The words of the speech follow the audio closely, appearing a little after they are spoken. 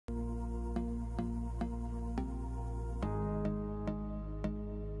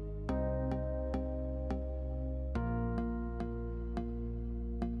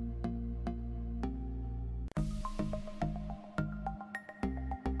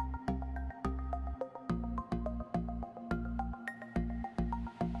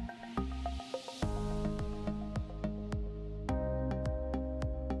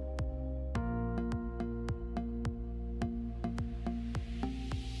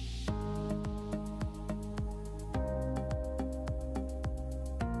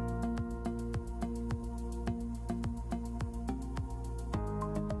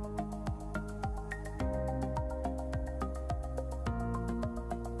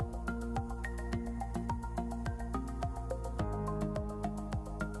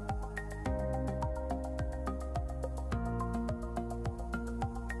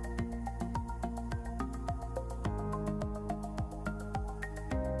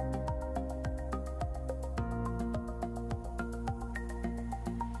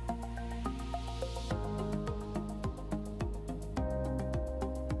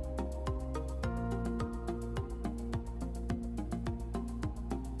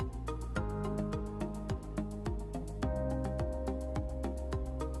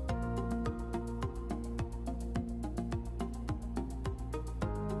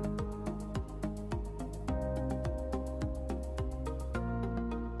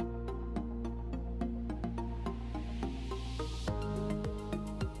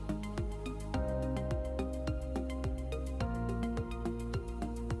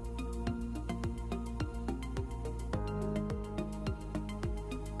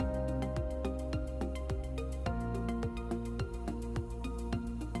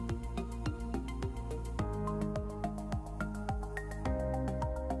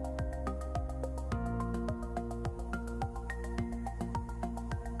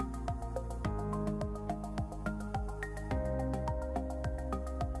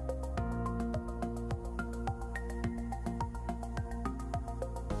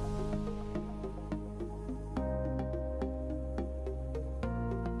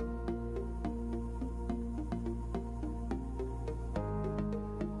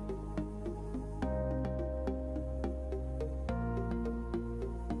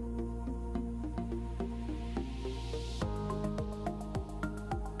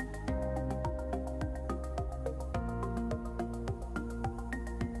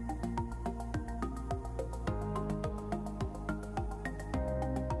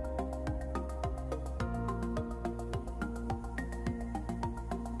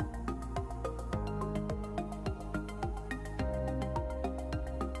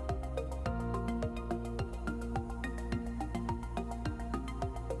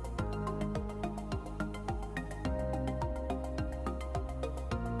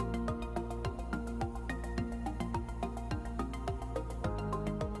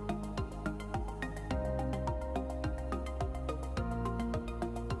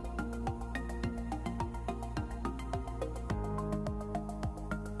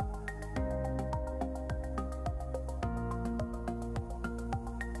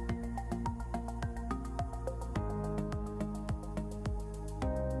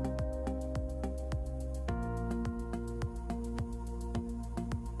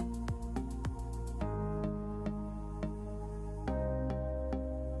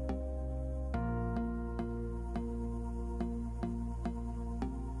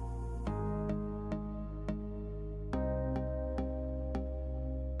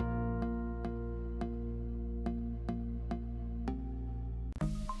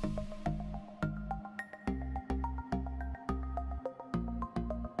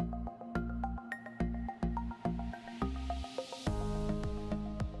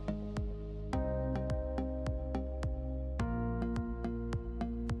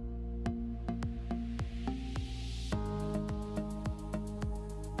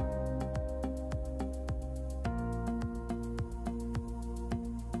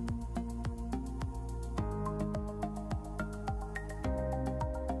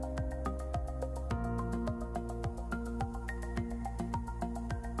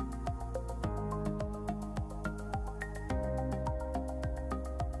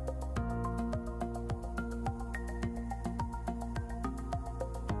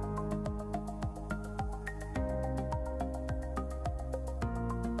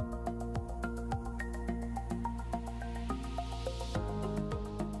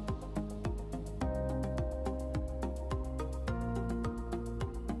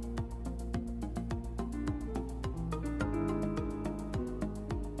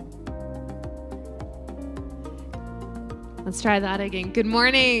Let's try that again. Good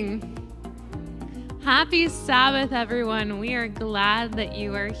morning. Happy Sabbath, everyone. We are glad that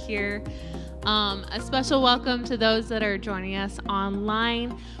you are here. A special welcome to those that are joining us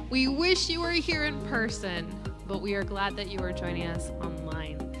online. We wish you were here in person, but we are glad that you are joining us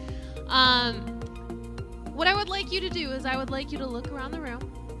online. What I would like you to do is I would like you to look around the room.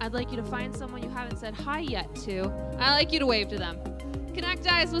 I'd like you to find someone you haven't said hi yet to. I'd like you to wave to them. Connect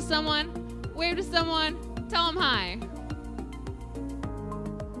eyes with someone, wave to someone, tell them hi.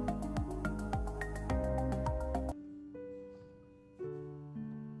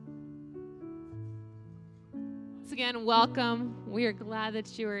 Once again, welcome. We are glad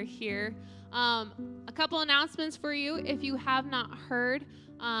that you are here. A couple announcements for you. If you have not heard,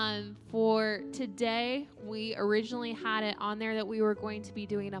 for today, we originally had it on there that we were going to be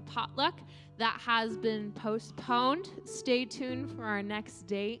doing a potluck. That has been postponed. Stay tuned for our next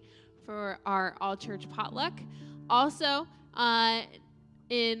date for our all-church potluck. Also,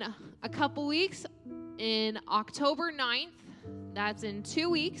 in a couple weeks, in October 9th, that's in 2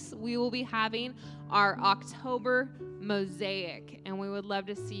 weeks, we will be having our October Mosaic, and we would love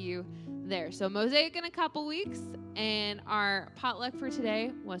to see you there. So Mosaic in a couple weeks, and our potluck for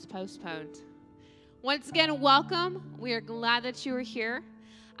today was postponed. Once again, welcome. We are glad that you are here.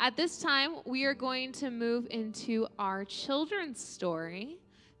 At this time, we are going to move into our children's story.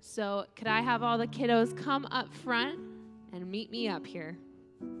 So could I have all the kiddos come up front and meet me up here?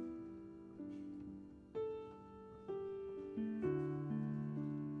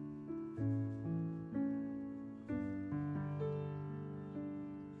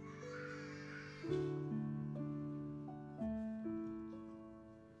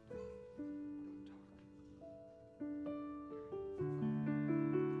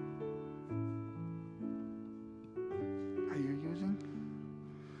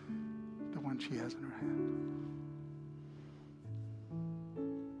 She has in her hand.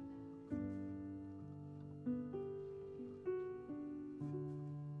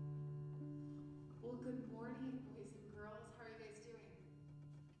 Well, good morning, boys and girls. How are you guys doing?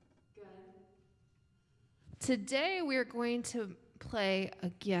 Good. Today we're going to play a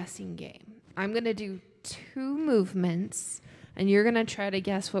guessing game. I'm going to do 2 movements, and you're going to try to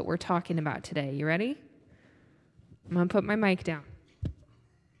guess what we're talking about today. You ready? I'm going to put my mic down.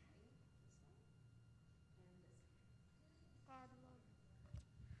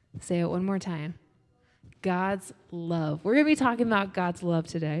 Say it one more time. God's love. We're going to be talking about God's love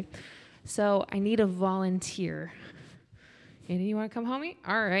today. So I need a volunteer. Andy, you want to come help me?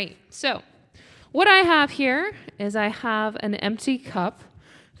 All right. So what I have here is I have an empty cup.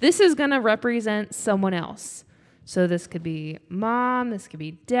 This is going to represent someone else. So this could be mom, this could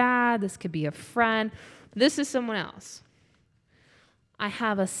be dad, this could be a friend. This is someone else. I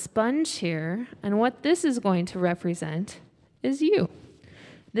have a sponge here, and what this is going to represent is you.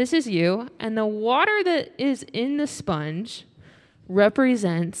 This is you, and the water that is in the sponge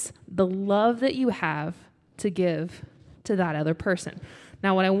represents the love that you have to give to that other person.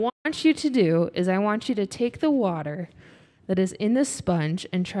 Now, what I want you to do is I want you to take the water that is in the sponge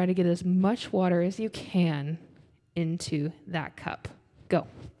and try to get as much water as you can into that cup. Go.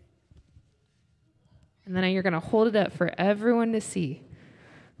 And then you're going to hold it up for everyone to see.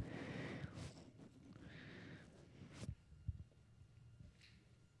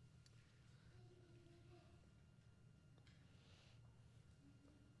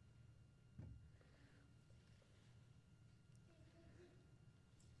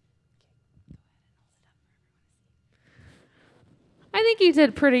 I think you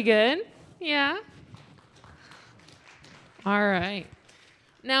did pretty good. Yeah. All right.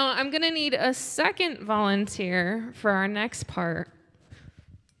 Now, I'm going to need a second volunteer for our next part.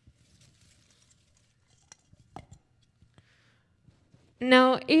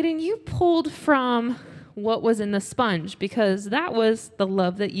 Now, Aiden, you pulled from what was in the sponge because that was the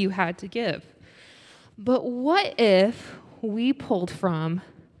love that you had to give. But what if we pulled from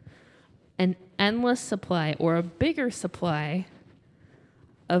an endless supply or a bigger supply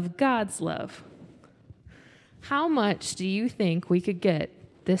of God's love? How much do you think we could get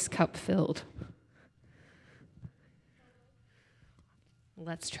this cup filled?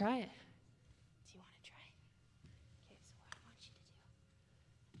 Let's try it. Do you want to try? Okay, so what I want you to do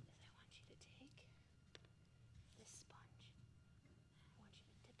is I want you to take this sponge. I want you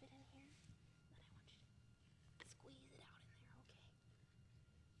to dip it in here, and I want you to squeeze it out in there, okay?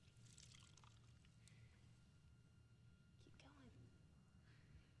 Keep going.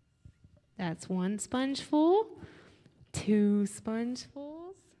 That's 1 sponge full, 2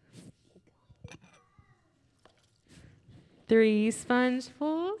 spongefuls, 3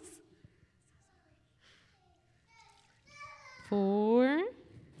 spongefuls,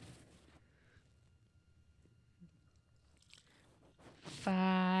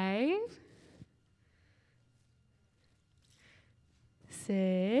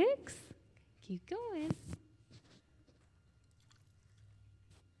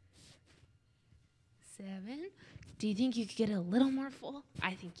 7. Do you think you could get a little more full?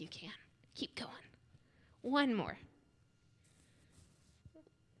 I think you can. Keep going. One more.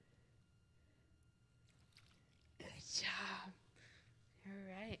 Good job. All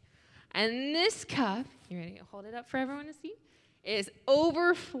right. And this cup, you ready to hold it up for everyone to see? Is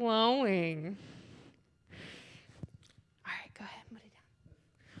overflowing. All right, go ahead, put it down.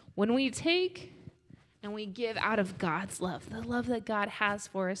 When we take and we give out of God's love, the love that God has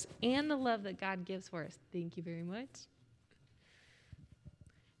for us and the love that God gives for us, thank you very much,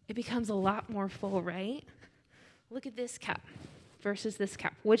 it becomes a lot more full, right? Look at this cup versus this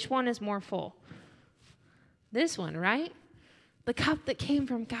cup. Which one is more full? This one, right? The cup that came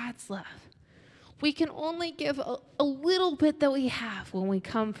from God's love. We can only give a little bit that we have when we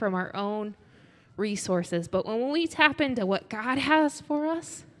come from our own resources. But when we tap into what God has for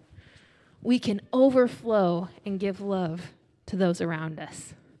us, we can overflow and give love to those around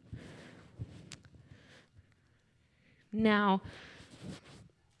us. Now,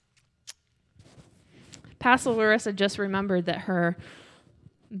 Pastor Larissa just remembered that her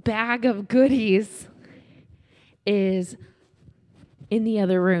bag of goodies is in the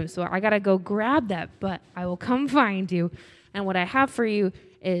other room. So I got to go grab that, but I will come find you. And what I have for you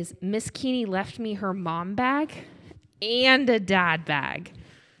is Miss Keeney left me her mom bag and a dad bag.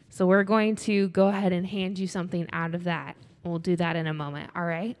 So we're going to go ahead and hand you something out of that. We'll do that in a moment, all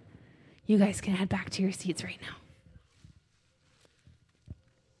right? You guys can head back to your seats right now.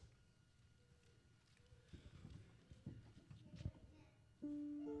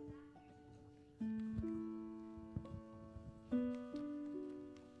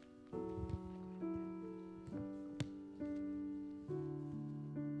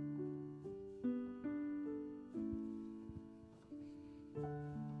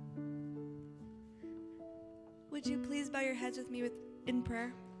 Would you please bow your heads with me in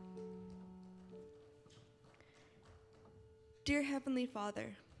prayer? Dear Heavenly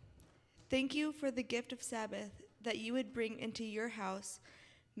Father, thank you for the gift of Sabbath that you would bring into your house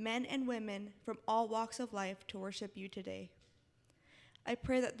men and women from all walks of life to worship you today. I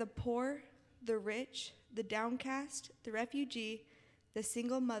pray that the poor, the rich, the downcast, the refugee, the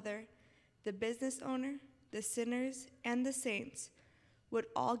single mother, the business owner, the sinners, and the saints would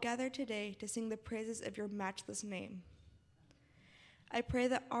all gather today to sing the praises of your matchless name. I pray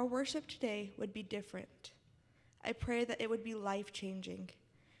that our worship today would be different. I pray that it would be life-changing.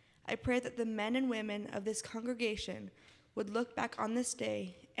 I pray that the men and women of this congregation would look back on this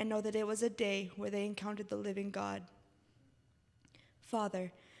day and know that it was a day where they encountered the living God.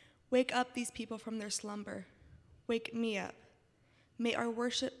 Father, wake up these people from their slumber. Wake me up. May our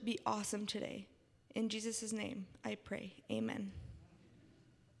worship be awesome today. In Jesus' name, I pray. Amen.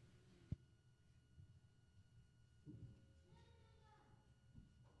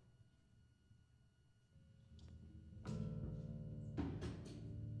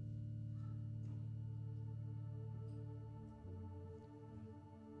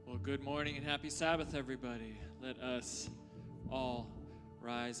 Well, good morning and happy Sabbath, everybody. Let us all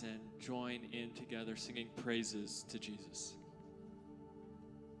rise and join in together singing praises to Jesus.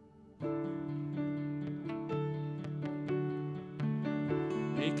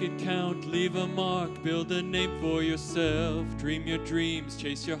 Make it count, leave a mark, build a name for yourself. Dream your dreams,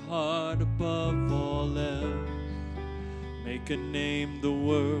 chase your heart above all else. Make a name the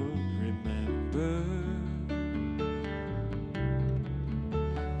world remembers.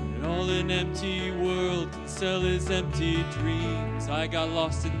 All an empty world can sell his empty dreams. I got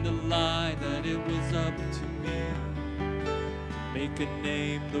lost in the lie that it was up to me. Make a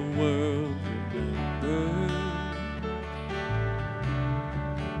name the world remembers.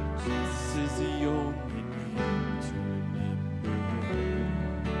 Jesus is the only name to remember.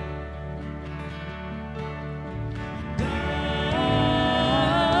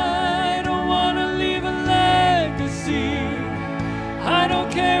 I don't want to leave a legacy. I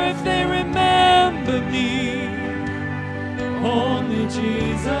don't care if they remember me, only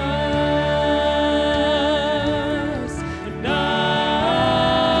Jesus. And I've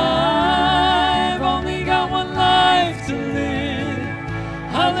only got one life to live.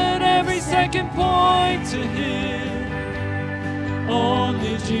 I'll let every second point to Him,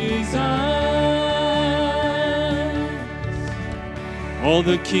 only Jesus. All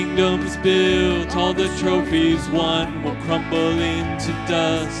the kingdoms built, all the trophies won will crumble into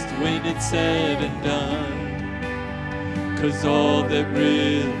dust when it's said and done. 'Cause all that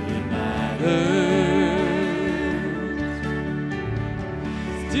really matters,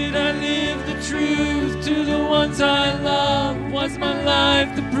 did I live the truth to the ones I love? Was my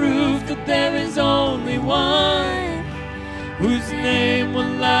life the proof that there is only one whose name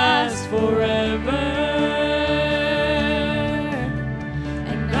will last forever?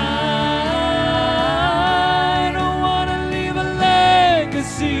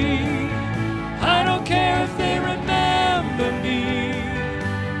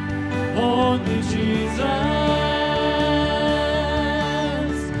 only Jesus.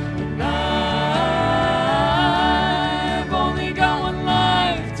 And I've only got one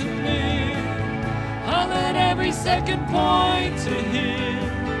life to live. I'll let every second point to Him,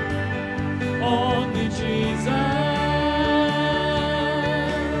 only Jesus.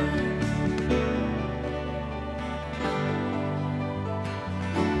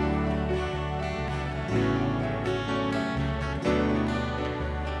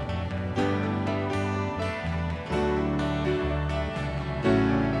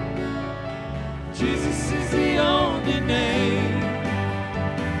 Jesus is the only name.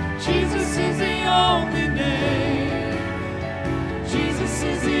 Jesus is the only name. Jesus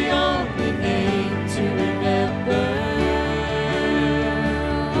is the only name to remember.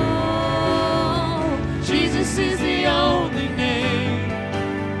 Jesus is the only name.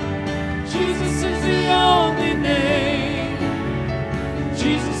 Jesus is the only name.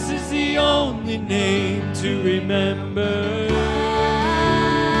 Jesus is the only name to remember.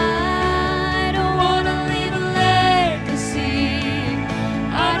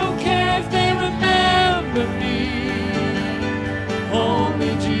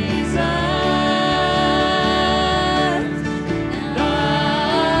 Only Jesus. And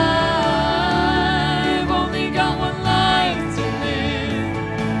I've only got one life to live.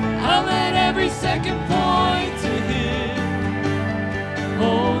 I'll let every second point to Him,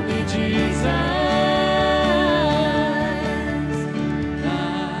 only Jesus. I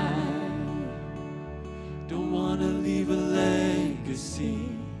don't want to leave a legacy.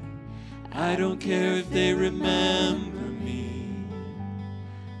 I don't care if they remember me,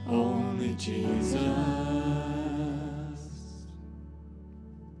 only Jesus.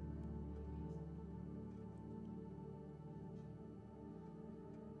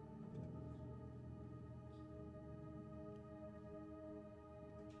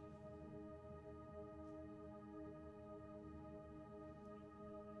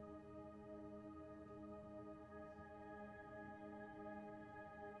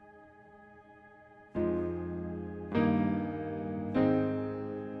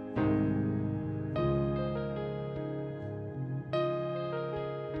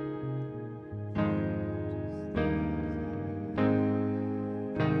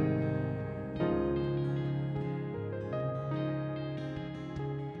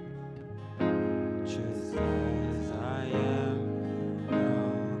 Just as I am,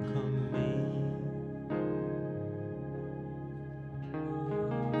 welcome me.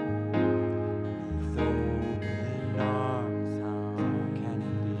 With open arms, how can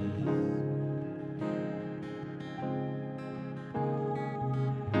it be?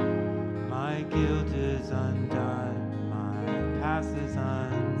 My guilt is undone, my past is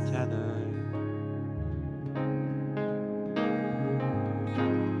untethered.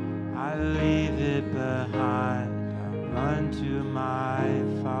 I leave it behind, I run to my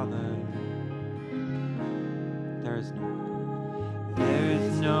Father. There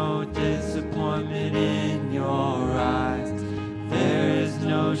is no disappointment in your eyes. There is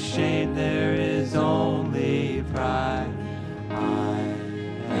no shame, there is only pride. I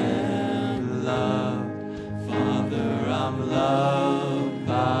am loved, Father, I'm loved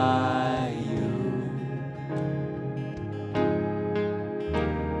by you.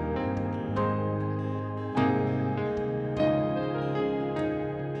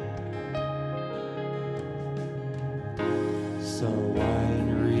 So wine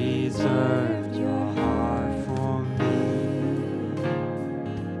reserved your heart for me.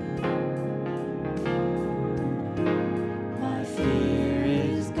 My fear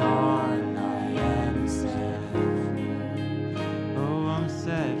is gone, I am set free. Oh, I'm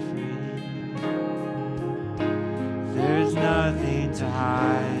set free. There's nothing to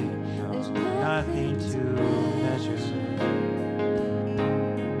hide, no, nothing to measure.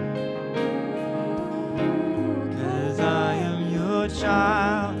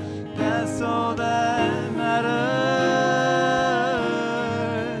 Child, that's all that matters.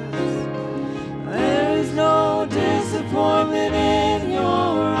 There is no disappointment in your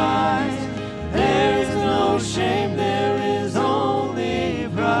eyes. There is no shame, there is only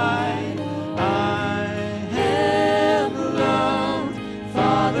pride. I am loved,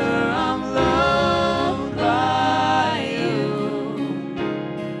 Father, I'm loved by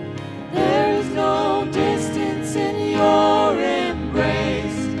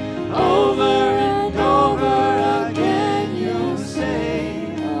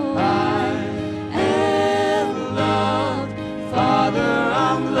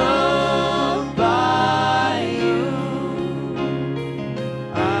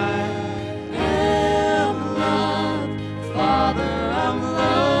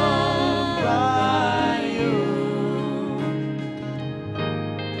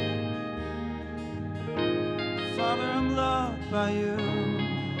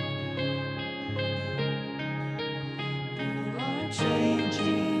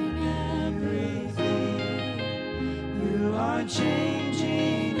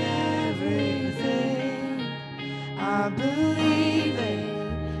changing everything. I believe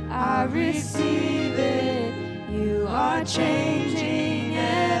it, I receive it. You are changing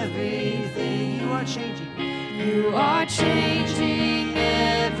everything. You are changing. You are changing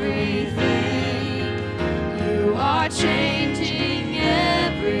everything. You are changing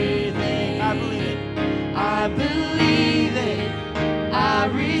everything. I believe it. I believe it. I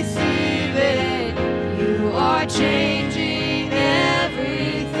receive it. You are changing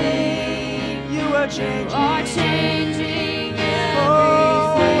everything. You are changing. You are changing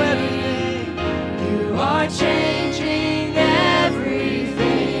everything. You are changing everything.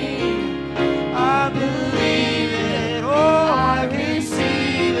 I believe it. Oh, I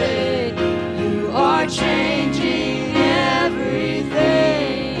receive it. You are changing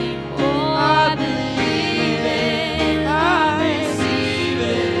everything. Oh, I believe it. I receive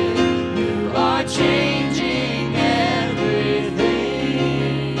it. You are changing everything.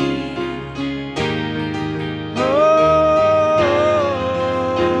 Oh,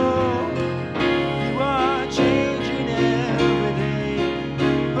 you are changing everything.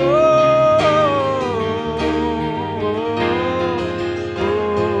 Oh,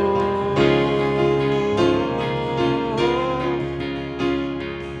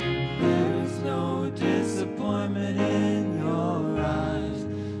 there is no disappointment in your eyes.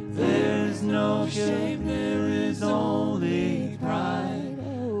 There is no shame, there is only pride.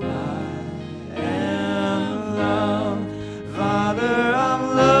 I am loved, Father,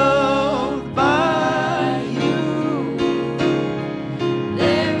 I'm loved by you.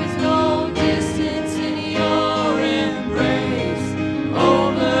 There is no distance in your embrace.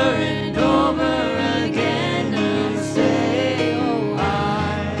 Over and over again I say, oh,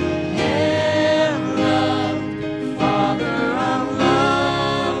 I am loved, Father, I'm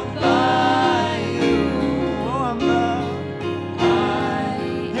loved by you. Oh, I'm loved. I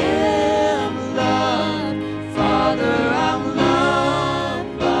am loved, Father, I'm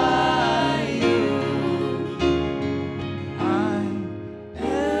loved by you. I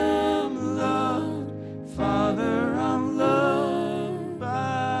am loved, Father, I'm loved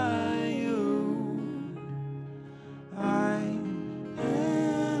by you. I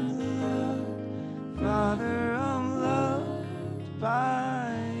am loved, Father, I'm loved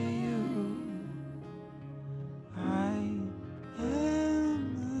by you. I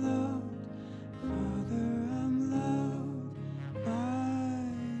am loved, Father, I'm loved by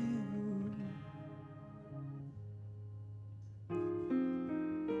you.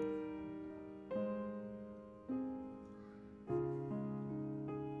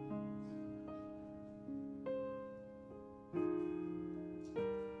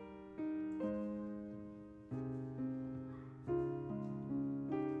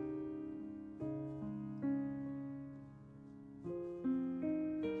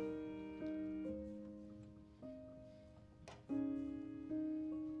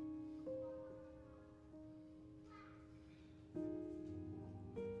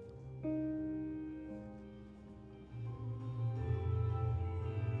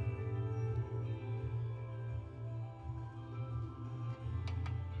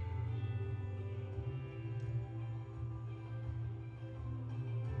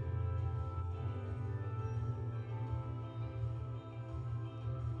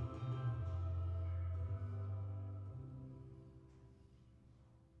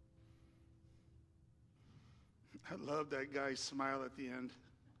 I love that guy's smile at the end.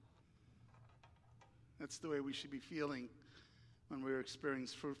 That's the way we should be feeling when we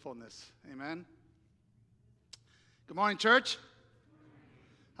experience fruitfulness. Amen? Good morning, church.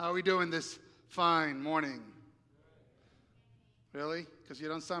 How are we doing this fine morning? Really? Because you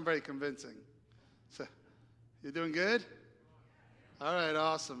don't sound very convincing. So, you're doing good? All right,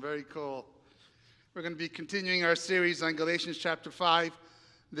 awesome. Very cool. We're going to be continuing our series on Galatians chapter 5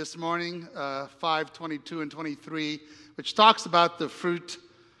 this morning, 5, 22, and 23, which talks about the fruit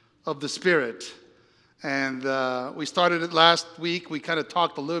of the Spirit. And we started it last week. We kind of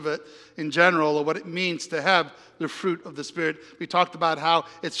talked a little bit in general of what it means to have the fruit of the Spirit. We talked about how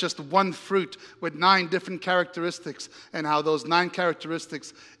it's just one fruit with 9 different characteristics, and how those 9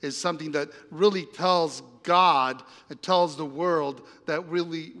 characteristics is something that really tells God, it tells the world that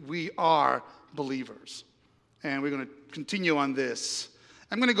really we are believers. And we're going to continue on this.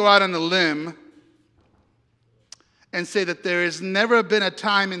 I'm going to go out on a limb and say that there has never been a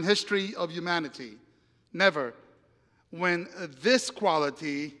time in history of humanity, never, when this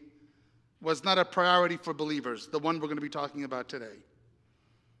quality was not a priority for believers, the one we're going to be talking about today.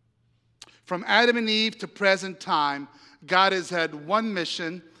 From Adam and Eve to present time, God has had one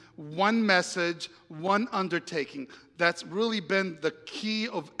mission, one message, one undertaking. That's really been the key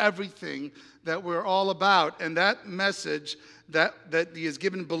of everything that we're all about. And that message that he has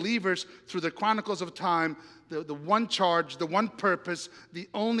given believers through the chronicles of time, the one charge, the one purpose, the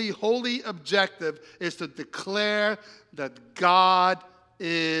only holy objective is to declare that God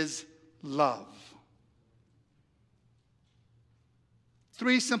is love.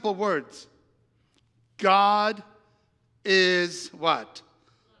 3 simple words. God is what?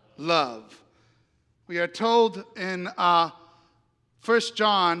 Love. We are told in 1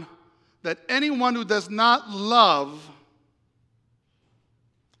 John that anyone who does not love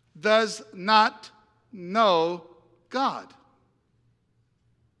does not know God.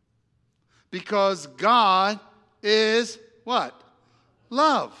 Because God is what?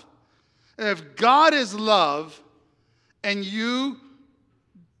 Love. If God is love and you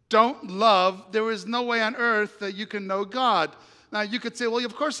don't love, there is no way on earth that you can know God. Now, you could say, well,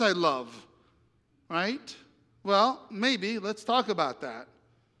 of course I love, right? Well, maybe. Let's talk about that.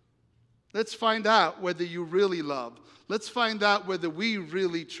 Let's find out whether you really love. Let's find out whether we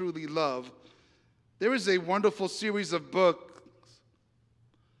really, truly love. There is a wonderful series of books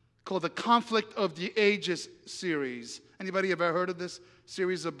called the Conflict of the Ages series. Anybody ever heard of this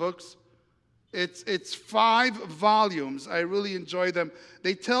series of books? It's 5 volumes. I really enjoy them.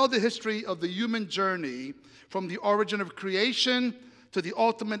 They tell the history of the human journey from the origin of creation to the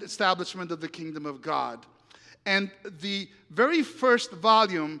ultimate establishment of the kingdom of God. And the very first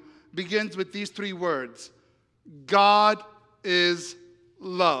volume begins with these 3 words: God is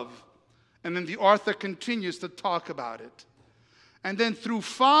love. And then the author continues to talk about it. And then through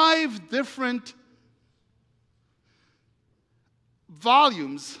 5 different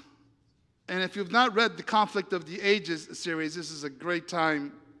volumes, and if you've not read the Conflict of the Ages series, this is a great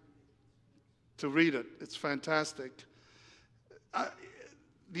time to read it. It's fantastic.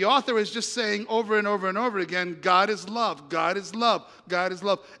 The author is just saying over and over and over again, God is love, God is love, God is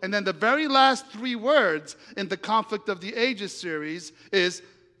love. And then the very last 3 words in the Conflict of the Ages series is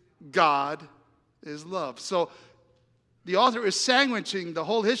God is love. So the author is sandwiching the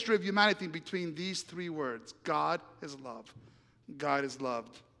whole history of humanity between these 3 words. God is love. God is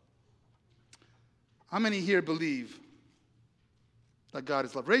loved. How many here believe that God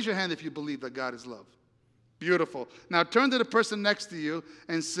is love? Raise your hand if you believe that God is love. Beautiful. Now turn to the person next to you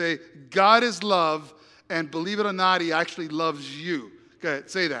and say, God is love, and believe it or not, he actually loves you. Go ahead,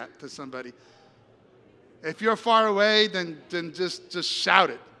 say that to somebody. If you're far away, then just shout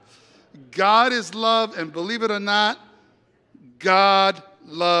it. God is love, and believe it or not, God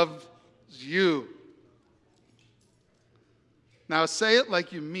loves you. Now say it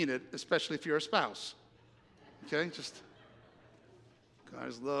like you mean it, especially if you're a spouse. Okay, just God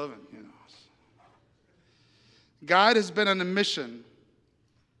is love, and you know. God has been on a mission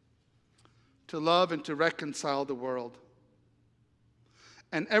to love and to reconcile the world.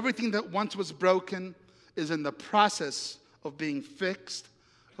 And everything that once was broken is in the process of being fixed,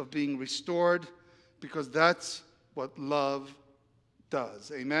 of being restored, because that's what love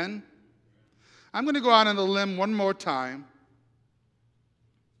does. Amen? I'm going to go out on a limb one more time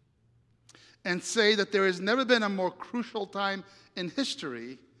and say that there has never been a more crucial time in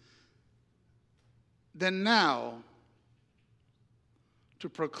history than now to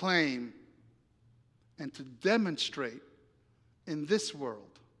proclaim and to demonstrate in this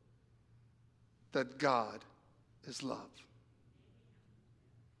world that God is love.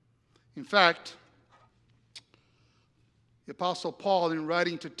 In fact, the Apostle Paul, in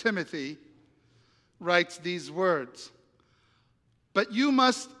writing to Timothy, writes these words: "But you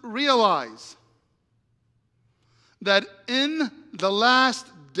must realize that in the last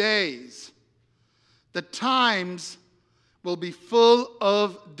days, the times will be full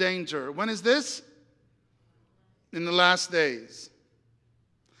of danger." When is this? In the last days.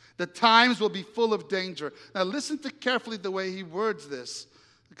 The times will be full of danger. Now listen to carefully the way he words this,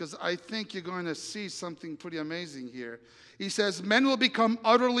 because I think you're going to see something pretty amazing here. He says, men will become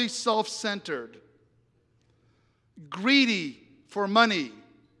utterly self-centered, greedy for money,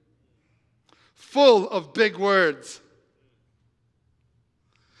 full of big words.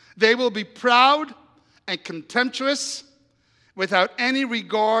 They will be proud and contemptuous, without any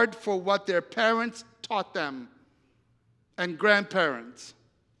regard for what their parents taught them, and grandparents,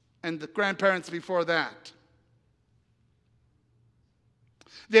 and the grandparents before that.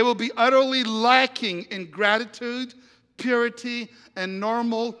 They will be utterly lacking in gratitude, purity, and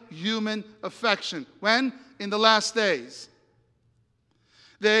normal human affection. When? In the last days.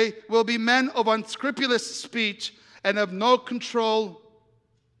 They will be men of unscrupulous speech and of no control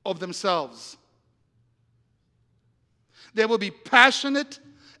of themselves. They will be passionate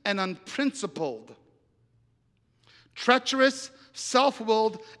and unprincipled, treacherous,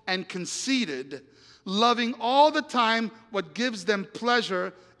 self-willed, and conceited, loving all the time what gives them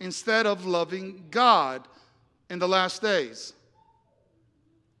pleasure instead of loving God in the last days.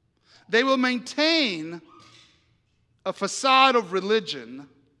 They will maintain a facade of religion,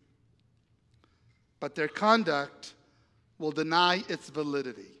 but their conduct will deny its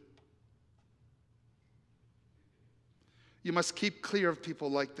validity. You must keep clear of people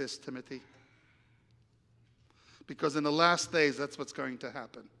like this, Timothy, because in the last days, that's what's going to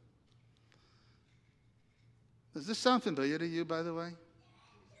happen. Does this sound familiar to you, by the way?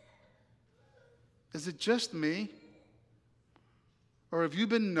 Is it just me? Or have you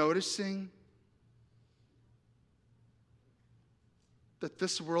been noticing that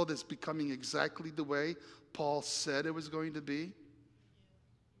this world is becoming exactly the way Paul said it was going to be?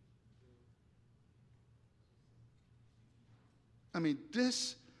 I mean,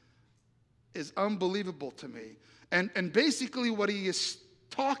 this is unbelievable to me. And basically what he is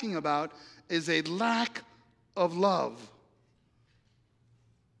talking about is a lack of love.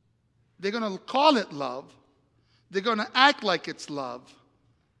 They're going to call it love. They're going to act like it's love.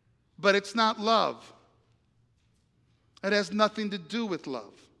 But it's not love. It has nothing to do with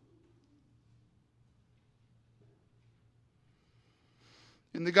love.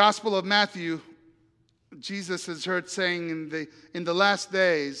 In the Gospel of Matthew, Jesus is heard saying in the last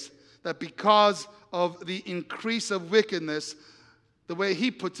days that because of the increase of wickedness, the way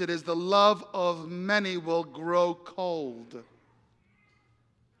he puts it is the love of many will grow cold.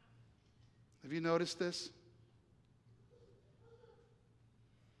 Have you noticed this?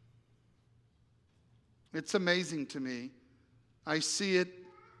 It's amazing to me. I see it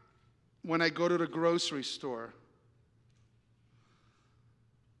when I go to the grocery store.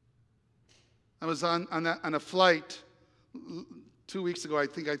 I was on a flight 2 weeks ago. I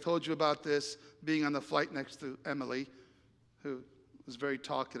think I told you about this, being on the flight next to Emily, who was very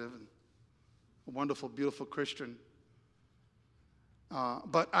talkative and a wonderful, beautiful Christian.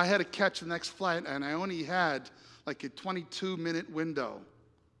 But I had to catch the next flight, and I only had like a 22-minute window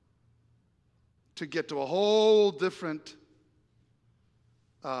to get to a whole different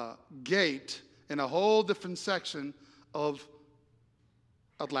gate in a whole different section of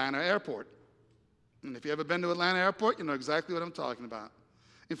Atlanta Airport. And if you've ever been to Atlanta Airport, you know exactly what I'm talking about.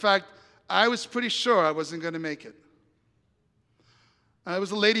 In fact, I was pretty sure I wasn't going to make it. There was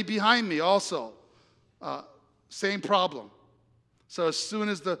a lady behind me also. Same problem. So as soon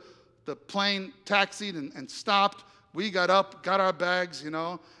as the plane taxied and stopped, we got up, got our bags,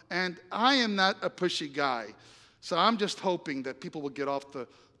 and I am not a pushy guy. So I'm just hoping that people will get off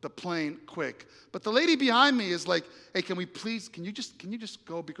the plane quick. But the lady behind me is like, hey, can you just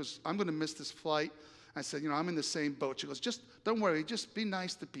go because I'm going to miss this flight? I said, I'm in the same boat. She goes, don't worry, just be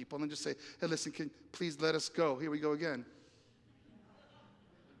nice to people. And then just say, hey, listen, please let us go. Here we go again.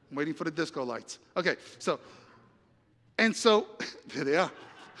 I'm waiting for the disco lights. Okay, so there they are.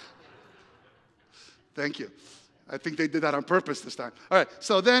 Thank you. I think they did that on purpose this time. All right,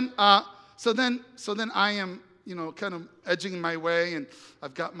 so then I am, kind of edging my way, and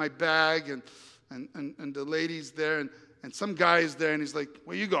I've got my bag, and the lady's there, and some guy is there, and he's like,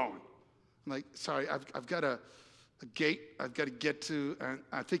 where you going? I'm like, sorry, I've got a gate I've got to get to, and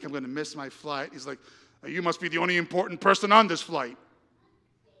I think I'm going to miss my flight. He's like, you must be the only important person on this flight.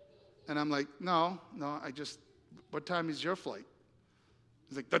 And I'm like, no, what time is your flight?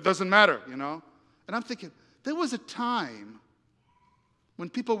 He's like, that doesn't matter, And I'm thinking, there was a time when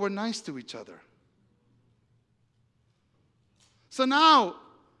people were nice to each other. So now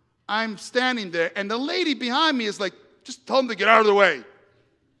I'm standing there, and the lady behind me is like, just tell him to get out of the way.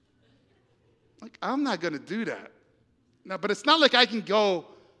 Like, I'm not going to do that. Now, but it's not like I can go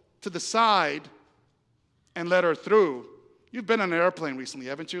to the side and let her through. You've been on an airplane recently,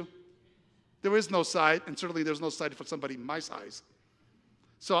 haven't you? There is no side, and certainly there's no side for somebody my size.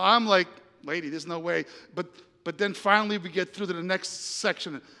 So I'm like, lady, there's no way. But then finally we get through to the next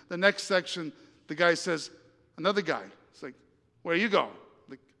section. The next section, the guy says, another guy. It's like, where are you going?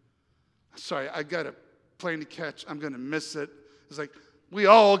 Like, sorry, I got a plane to catch. I'm going to miss it. It's like, we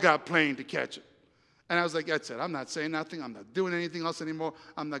all got plane to catch it. And I was like, that's it. I'm not saying nothing. I'm not doing anything else anymore.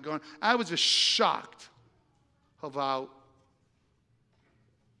 I'm not going. I was just shocked of how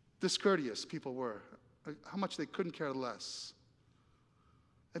discourteous people were, how much they couldn't care less.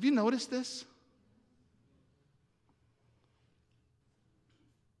 Have you noticed this?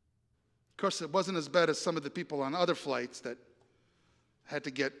 Of course, it wasn't as bad as some of the people on other flights that had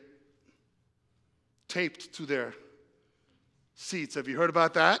to get taped to their seats. Have you heard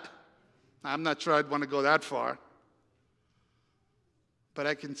about that? I'm not sure I'd want to go that far. But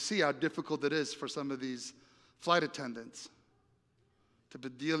I can see how difficult it is for some of these flight attendants to be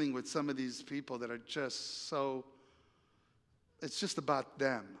dealing with some of these people that are just so, it's just about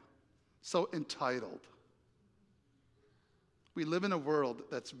them, so entitled. We live in a world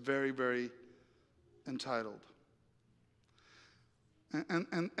that's very, very entitled.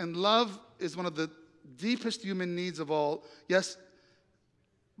 And love is one of the deepest human needs of all. Yes,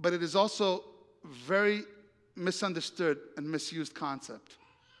 but it is also very misunderstood and misused concept.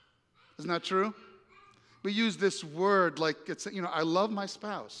 Isn't that true? We use this word like it's, I love my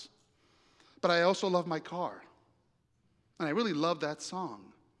spouse, but I also love my car. And I really love that song.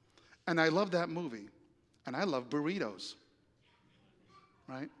 And I love that movie. And I love burritos.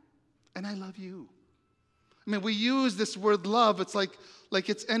 Right? And I love you. I mean, we use this word love, it's like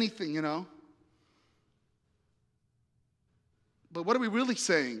it's anything, But what are we really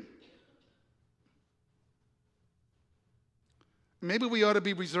saying? Maybe we ought to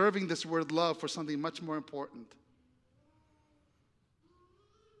be reserving this word love for something much more important.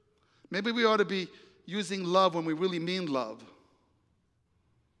 Maybe we ought to be using love when we really mean love,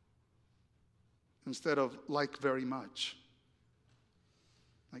 instead of like very much.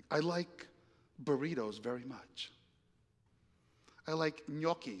 Like, I like burritos very much. I like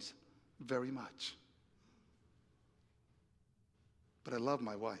gnocchis very much. But I love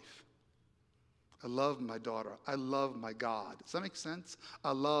my wife. I love my daughter. I love my God. Does that make sense?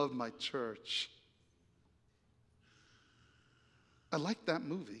 I love my church. I like that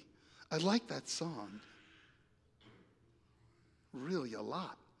movie. I like that song. Really a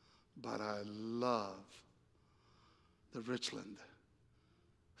lot. But I love the Richland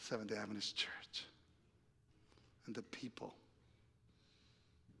Seventh-day Adventist Church and the people.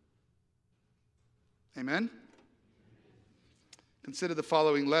 Amen? Consider the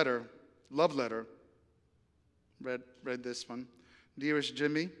following letter, love letter. Read this one. Dearest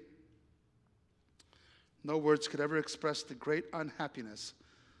Jimmy, no words could ever express the great unhappiness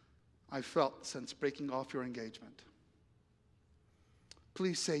I felt since breaking off your engagement.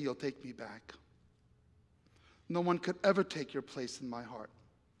 Please say you'll take me back. No one could ever take your place in my heart.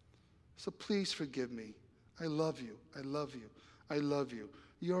 So please forgive me. I love you. I love you. I love you.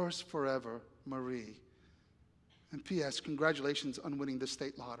 Yours forever, Marie. And P.S., congratulations on winning the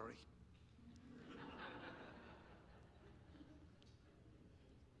state lottery.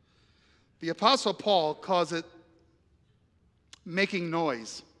 The Apostle Paul calls it making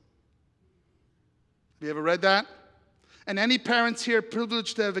noise. Have you ever read that? And any parents here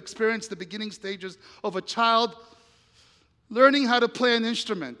privileged to have experienced the beginning stages of a child learning how to play an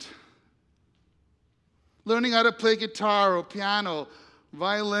instrument, learning how to play guitar or piano,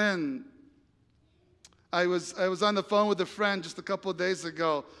 violin. I was on the phone with a friend just a couple of days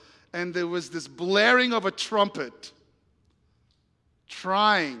ago, and there was this blaring of a trumpet,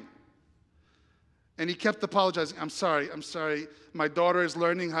 trying. And he kept apologizing. I'm sorry. My daughter is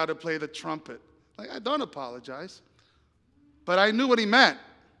learning how to play the trumpet. Like, I don't apologize. But I knew what he meant.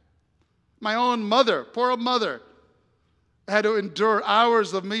 My own mother, poor mother, had to endure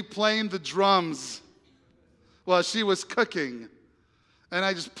hours of me playing the drums while she was cooking. And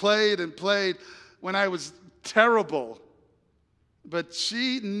I just played and played when I was terrible. But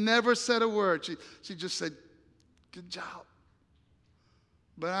she never said a word. She just said, good job.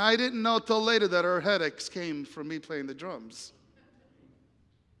 But I didn't know till later that her headaches came from me playing the drums.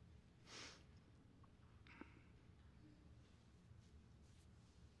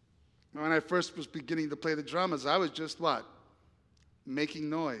 When I first was beginning to play the drums, I was just what? Making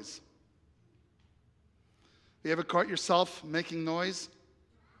noise. You ever caught yourself making noise?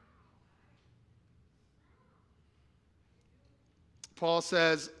 Paul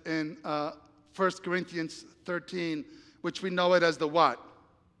says in 1 Corinthians 13, which we know it as the what?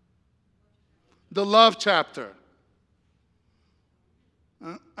 The love chapter.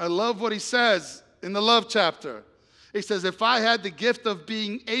 I love what he says in the love chapter. He says, if I had the gift of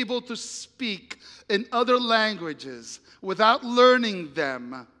being able to speak in other languages without learning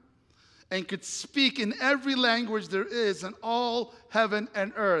them, and could speak in every language there is in all heaven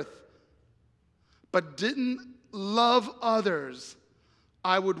and earth, but didn't love others,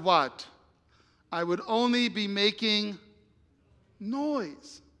 I would what? I would only be making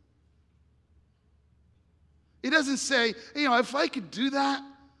noise. He doesn't say, if I could do that,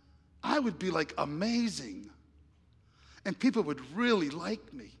 I would be like amazing. And people would really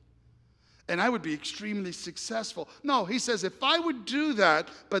like me. And I would be extremely successful. No, he says, if I would do that,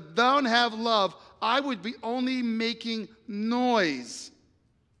 but don't have love, I would be only making noise.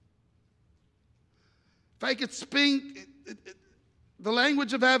 If I could speak the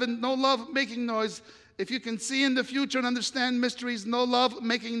language of having no love, making noise, If you can see in the future and understand mysteries, no love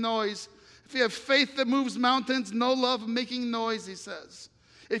making noise. If you have faith that moves mountains, no love making noise, he says.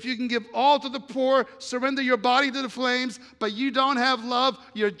 If you can give all to the poor, surrender your body to the flames, but you don't have love,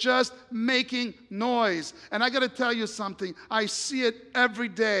 you're just making noise. And I got to tell you something. I see it every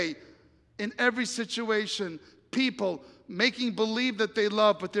day in every situation. People making believe that they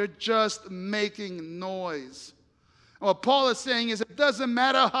love, but they're just making noise. And what Paul is saying is it doesn't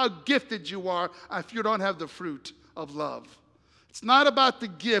matter how gifted you are if you don't have the fruit of love. It's not about the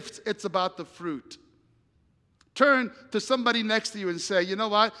gifts, it's about the fruit. Turn to somebody next to you and say, you know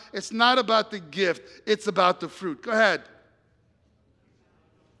what? It's not about the gift, it's about the fruit. Go ahead.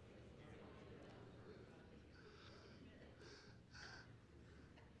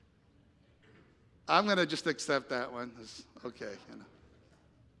 I'm going to just accept that one. It's okay, you know.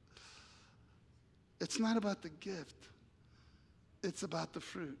 It's not about the gift. It's about the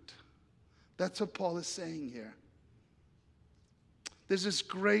fruit. That's what Paul is saying here. There's this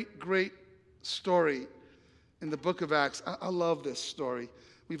great, great story in the book of Acts. I love this story.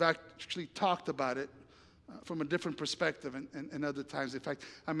 We've actually talked about it from a different perspective and other times. In fact,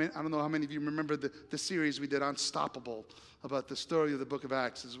 I don't know how many of you remember the series we did, Unstoppable, about the story of the book of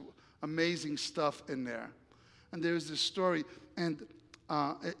Acts. There's amazing stuff in there. And there's this story, and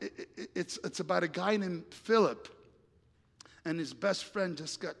it's about a guy named Philip, and his best friend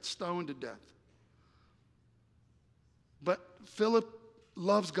just got stoned to death. But Philip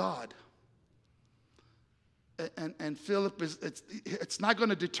loves God. And Philip, it's not going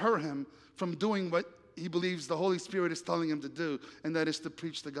to deter him from doing what he believes the Holy Spirit is telling him to do, and that is to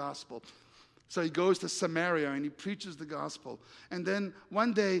preach the gospel. So he goes to Samaria and he preaches the gospel. And then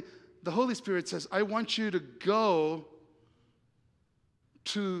one day, the Holy Spirit says, I want you to go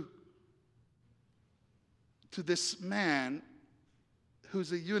to this man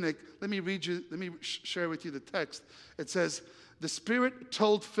who's a eunuch. Let me share with you the text. It says, the Spirit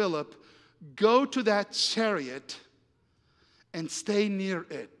told Philip, go to that chariot and stay near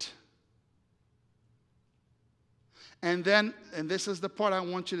it. And then, and this is the part I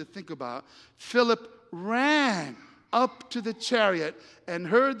want you to think about, Philip ran up to the chariot and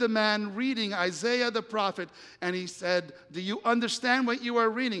heard the man reading Isaiah the prophet, and he said, do you understand what you are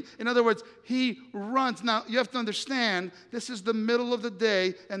reading? In other words, he runs. Now, you have to understand, this is the middle of the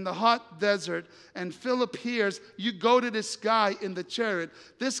day in the hot desert, and Philip hears, you go to this guy in the chariot.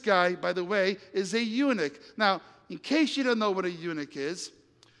 This guy, by the way, is a eunuch. Now, in case you don't know what a eunuch is,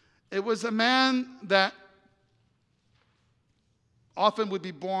 it was a man that often would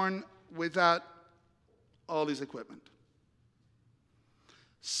be born without all his equipment.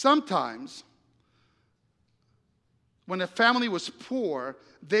 Sometimes, when a family was poor,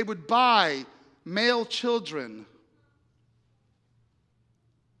 they would buy male children,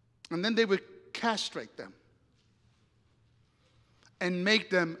 and then they would castrate them and make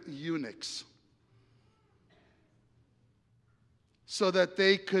them eunuchs so that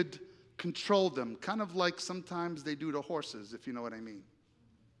they could control them, kind of like sometimes they do to horses, if you know what I mean.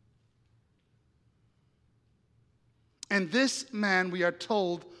 And this man, we are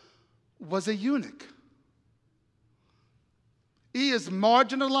told, was a eunuch. He is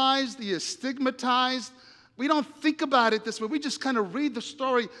marginalized. He is stigmatized. We don't think about it this way. We just kind of read the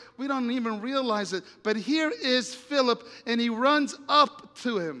story. We don't even realize it. But here is Philip, and he runs up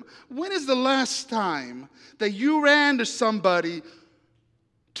to him. When is the last time that you ran to somebody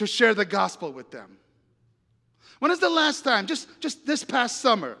to share the gospel with them? When is the last time? Just this past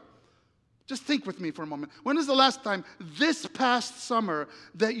summer. Just think with me for a moment. When is the last time this past summer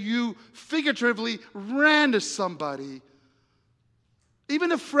that you figuratively ran to somebody,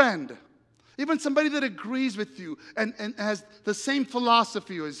 even a friend, even somebody that agrees with you and has the same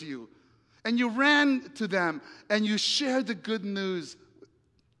philosophy as you, and you ran to them and you shared the good news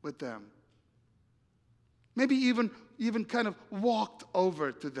with them? Maybe even kind of walked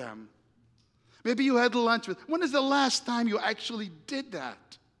over to them. Maybe you had lunch with. When is the last time you actually did that?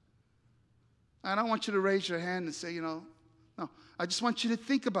 I don't want you to raise your hand and say, no. I just want you to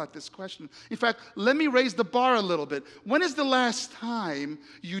think about this question. In fact, let me raise the bar a little bit. When is the last time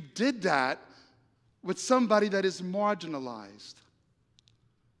you did that with somebody that is marginalized,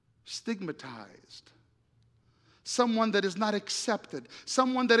 stigmatized, someone that is not accepted,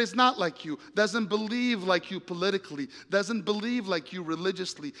 someone that is not like you, doesn't believe like you politically, doesn't believe like you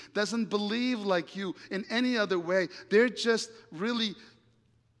religiously, doesn't believe like you in any other way? They're just really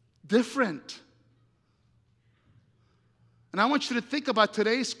different. And I want you to think about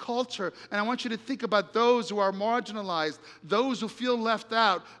today's culture, and I want you to think about those who are marginalized, those who feel left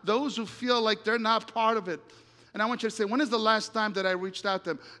out, those who feel like they're not part of it. And I want you to say, when is the last time that I reached out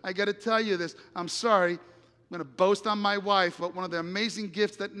to them? I got to tell you this. I'm sorry. I'm going to boast on my wife, but one of the amazing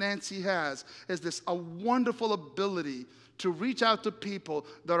gifts that Nancy has is this a wonderful ability to reach out to people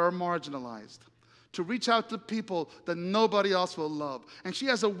that are marginalized, to reach out to people that nobody else will love. And she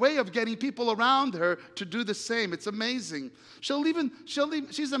has a way of getting people around her to do the same. It's amazing.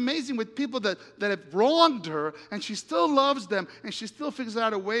 She's amazing with people that have wronged her, and she still loves them, and she still figures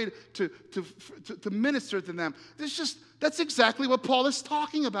out a way to minister to them. That's exactly what Paul is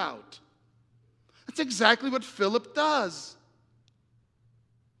talking about. That's exactly what Philip does.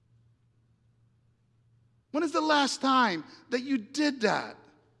 When is the last time that you did that?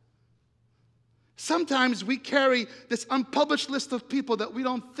 Sometimes we carry this unpublished list of people that we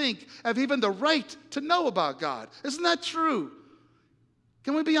don't think have even the right to know about God. Isn't that true?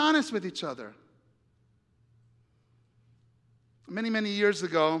 Can we be honest with each other? Many, many years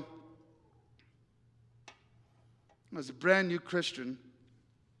ago, I was a brand new Christian.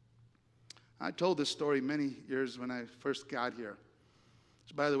 I told this story many years when I first got here.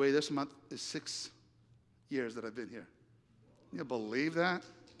 So by the way, this month is 6 years that I've been here. Can you believe that?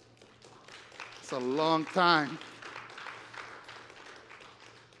 It's a long time.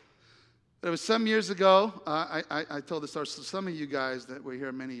 It was some years ago. I told this story. So some of you guys that were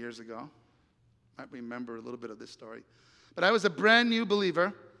here many years ago might remember a little bit of this story. But I was a brand new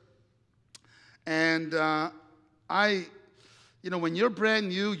believer. And when you're brand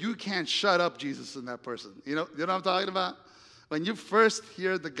new, you can't shut up Jesus in that person. You know what I'm talking about? When you first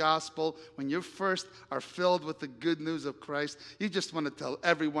hear the gospel, when you first are filled with the good news of Christ, you just want to tell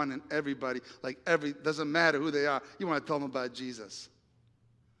everyone and everybody, doesn't matter who they are, you want to tell them about Jesus.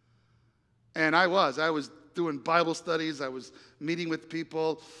 And I was doing Bible studies, I was meeting with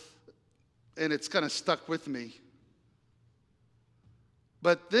people, and it's kind of stuck with me.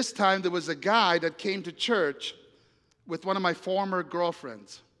 But this time there was a guy that came to church with one of my former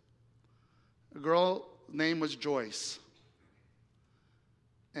girlfriends. A girl name was Joyce.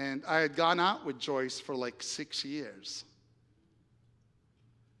 And I had gone out with Joyce for like 6 years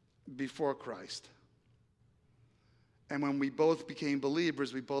before Christ. And when we both became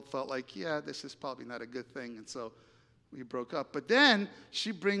believers, we both felt like, yeah, this is probably not a good thing. And so we broke up. But then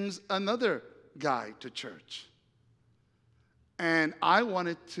she brings another guy to church. And I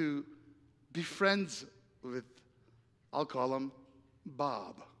wanted to be friends with, I'll call him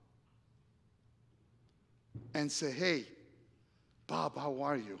Bob. And say, hey, Bob, how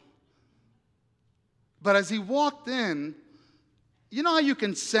are you? But as he walked in, you know how you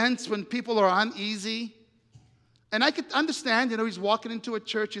can sense when people are uneasy? And I could understand, he's walking into a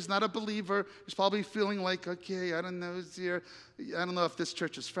church, he's not a believer, he's probably feeling like, okay, I don't know who's here, I don't know if this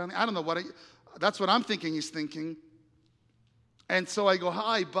church is friendly, I don't know that's what I'm thinking he's thinking. And so I go,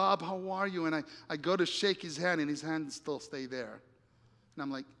 hi, Bob, how are you? And I go to shake his hand, and his hand still stay there. And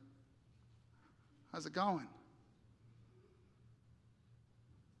I'm like, how's it going?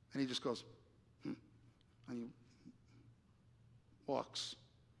 And he just goes, and he walks.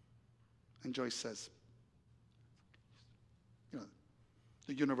 And Joyce says,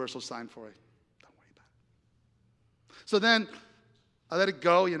 the universal sign for it. Don't worry about it. So then I let it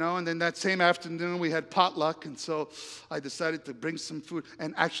go, and then that same afternoon we had potluck, and so I decided to bring some food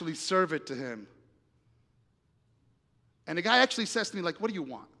and actually serve it to him. And the guy actually says to me, what do you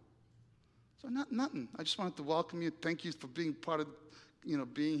want? So nothing. I just wanted to welcome you. Thank you for being part of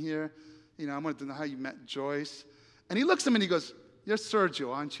being here. I wanted to know how you met Joyce. And he looks at me and he goes, you're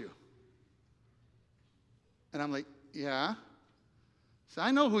Sergio, aren't you? And I'm like, yeah. So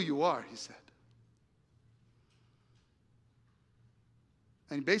I know who you are, he said.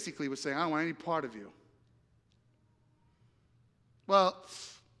 And he basically was saying, I don't want any part of you. Well,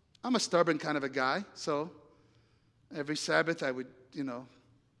 I'm a stubborn kind of a guy, so every Sabbath I would,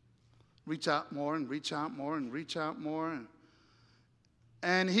 reach out more and reach out more and reach out more.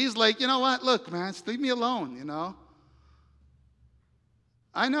 And he's like, you know what? Look, man, just leave me alone,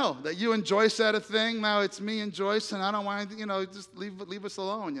 I know that you and Joyce had a thing. Now it's me and Joyce, and I don't want to, just leave us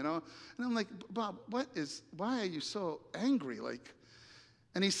alone, And I'm like, Bob, why are you so angry?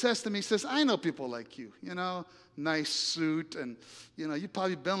 And he says to me, I know people like you, nice suit, and, you've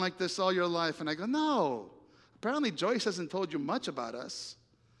probably been like this all your life. And I go, no, apparently Joyce hasn't told you much about us.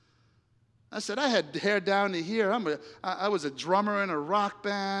 I said, I had hair down to here. I was a drummer in a rock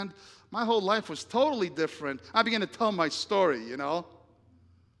band. My whole life was totally different. I began to tell my story,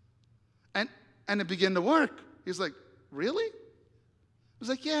 And it began to work. He's like, really? I was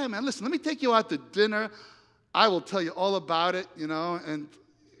like, yeah, man, listen, let me take you out to dinner. I will tell you all about it, And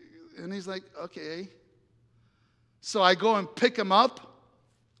he's like, okay. So I go and pick him up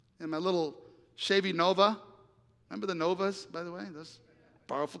in my little Chevy Nova, Remember the Novas, by the way? Those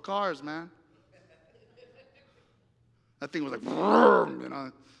powerful cars, man. That thing was like, vroom, you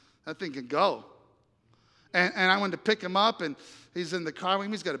know. That thing can go. And I went to pick him up, and he's in the car with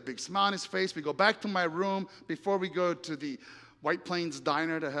me. He's got a big smile on his face. We go back to my room before we go to the White Plains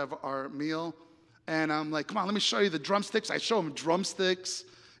Diner to have our meal. And I'm like, come on, let me show you the drumsticks. I show him drumsticks.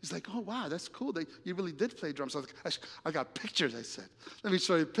 He's like, oh, wow, that's cool. You really did play drums. I was like, I got pictures, I said. Let me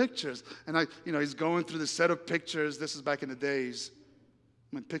show you pictures. And he's going through the set of pictures. This is back in the days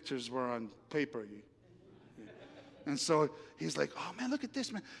when pictures were on paper. And so he's like, oh, man, look at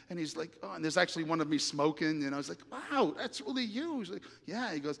this, man. And he's like, oh, and there's actually one of me smoking. And I was like, wow, that's really you. He's like,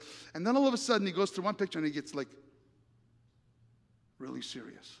 yeah. He goes, and then all of a sudden he goes through one picture and he gets like really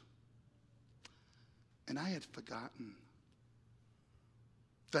serious. And I had forgotten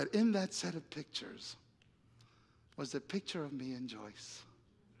that in that set of pictures was a picture of me and Joyce.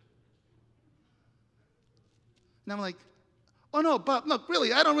 And I'm like, oh, no, Bob, look,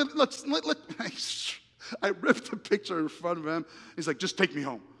 really, I don't really, look. I ripped the picture in front of him. He's like, just take me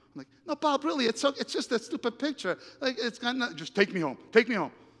home. I'm like, no, Bob, really, it's just that stupid picture. Like, it's got nothing, just take me home. Take me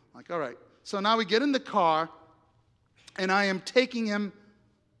home. I'm like, all right. So now we get in the car, and I am taking him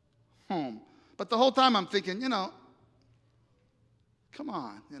home. But the whole time I'm thinking, come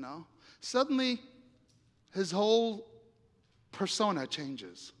on, Suddenly, his whole persona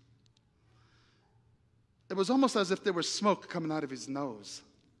changes. It was almost as if there was smoke coming out of his nose.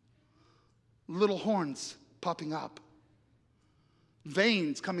 Little horns popping up.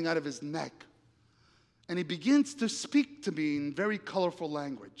 Veins coming out of his neck. And he begins to speak to me in very colorful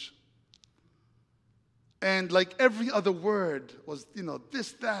language. And like every other word was,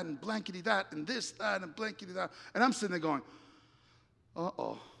 this, that, and blankety that, and this, that, and blankety that. And I'm sitting there going,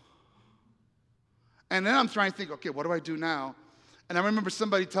 uh-oh. And then I'm trying to think, okay, what do I do now? And I remember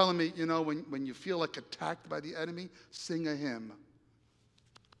somebody telling me, when you feel like attacked by the enemy, sing a hymn.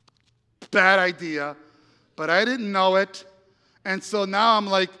 Bad idea, but I didn't know it. And so now I'm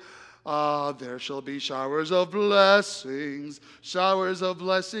like, there shall be showers of blessings,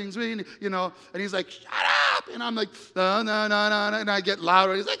 and he's like, shut up, and I'm like, no, no, no, no, no, and I get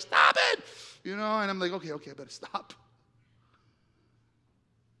louder, he's like, stop it, and I'm like, okay, I better stop.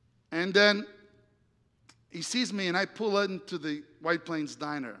 And then he sees me, and I pull into the White Plains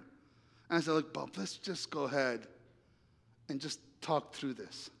Diner, and I said, look, Bob, let's just go ahead and just talk through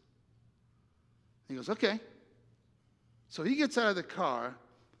this. He goes, okay. So he gets out of the car,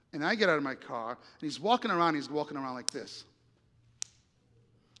 and I get out of my car, and he's walking around like this.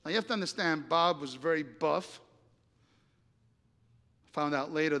 Now, you have to understand, Bob was very buff. Found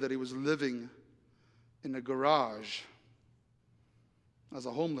out later that he was living in a garage as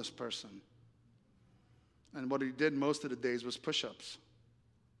a homeless person. And what he did most of the days was push-ups.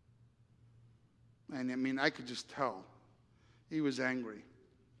 And I could just tell. He was angry.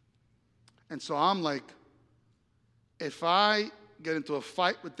 And so I'm like, if I get into a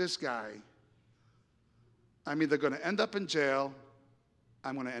fight with this guy, I'm either going to end up in jail,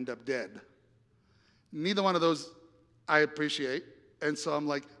 I'm going to end up dead. Neither one of those I appreciate. And so I'm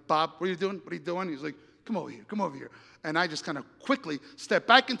like, Bob, what are you doing? What are you doing? He's like, come over here. And I just kind of quickly step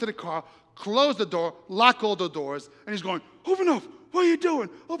back into the car, close the door, lock all the doors, and he's going, open up. What are you doing?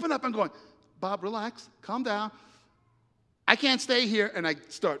 Open up. I'm going, Bob, relax, calm down. I can't stay here. And I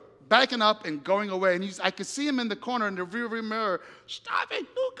start backing up and going away. And I could see him in the corner in the rearview mirror. Stop it.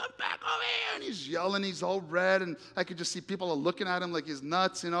 You come back over here. And he's yelling. He's all red. And I could just see people are looking at him like he's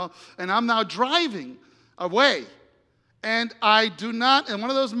nuts, And I'm now driving away. And I do not, in one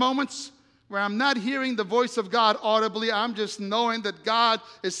of those moments where I'm not hearing the voice of God audibly, I'm just knowing that God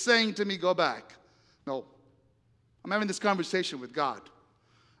is saying to me, go back. No. I'm having this conversation with God.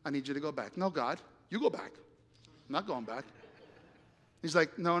 I need you to go back. No, God, you go back. I'm not going back. He's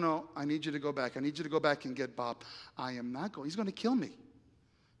like, no, I need you to go back. I need you to go back and get Bob. I am not going. He's going to kill me.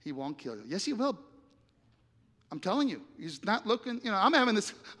 He won't kill you. Yes, he will. I'm telling you. He's not looking. I'm having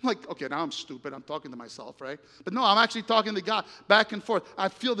this. I'm like, okay, now I'm stupid. I'm talking to myself, right? But no, I'm actually talking to God back and forth. I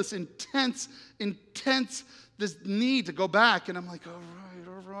feel this intense, this need to go back. And I'm like, all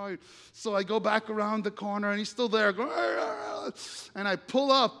right. So I go back around the corner, and he's still there. And I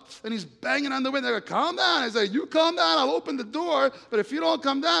pull up, and he's banging on the window. I go, calm down. I say, you calm down, I'll open the door. But if you don't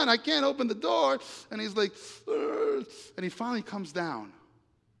come down, I can't open the door. And he's like, and he finally comes down.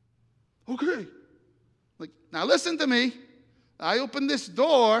 Okay. Like, now listen to me. I open this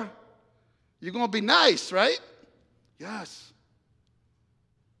door. You're going to be nice, right? Yes.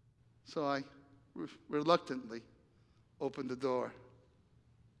 So I reluctantly opened the door.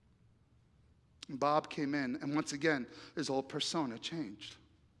 And Bob came in, and once again, his whole persona changed.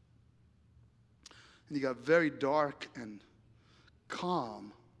 And he got very dark and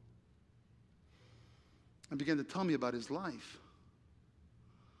calm and began to tell me about his life.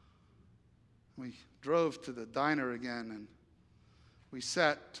 We drove to the diner again, and we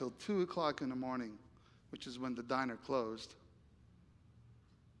sat till 2 o'clock in the morning, which is when the diner closed,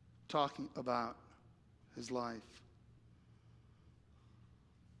 talking about his life.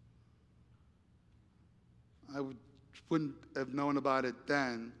 I wouldn't have known about it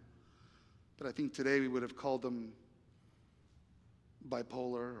then, but I think today we would have called him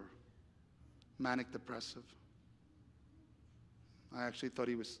bipolar or manic depressive. I actually thought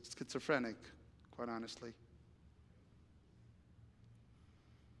he was schizophrenic, quite honestly.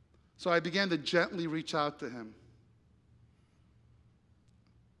 So I began to gently reach out to him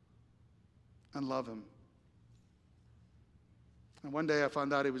and love him. And one day I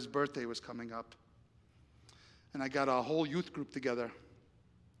found out his birthday was coming up. And I got a whole youth group together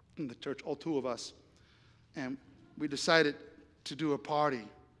in the church, all 2 of us. And we decided to do a party.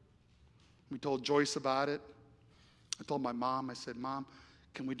 We told Joyce about it. I told my mom, I said, Mom,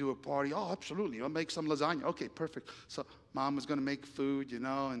 can we do a party? Oh, absolutely. I'll make some lasagna. Okay, perfect. So Mom was going to make food,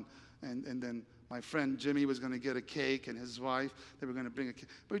 and then my friend Jimmy was going to get a cake, and his wife, they were going to bring a cake.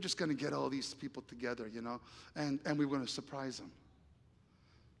 We were just going to get all these people together, and we were going to surprise them.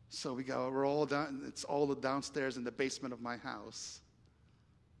 So we're all down, it's all downstairs in the basement of my house,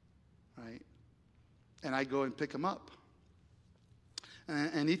 right? And I go and pick him up.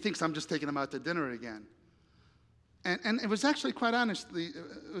 And he thinks I'm just taking him out to dinner again. And it was actually, quite honestly,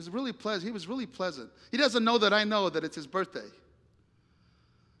 it was really pleasant. He was really pleasant. He doesn't know that I know that it's his birthday.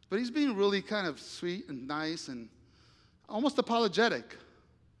 But he's being really kind of sweet and nice and almost apologetic.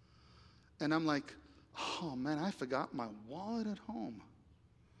 And I'm like, oh man, I forgot my wallet at home.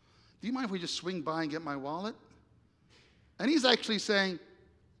 Do you mind if we just swing by and get my wallet? And he's actually saying,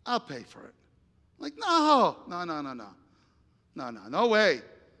 I'll pay for it. I'm like, no way.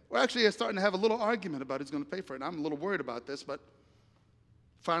 We're actually starting to have a little argument about who's going to pay for it. I'm a little worried about this, but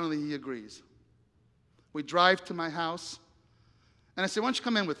finally he agrees. We drive to my house, and I say, why don't you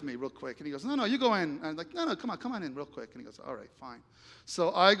come in with me real quick? And he goes, no, you go in. And I'm like, no, come on in real quick. And he goes, all right, fine.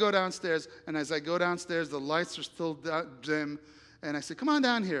 So I go downstairs, and as I go downstairs, the lights are still dim, and I say, come on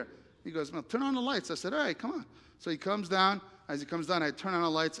down here. He goes, well, turn on the lights. I said, all right, come on. So he comes down. As he comes down, I turn on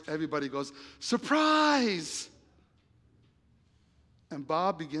the lights. Everybody goes, surprise! And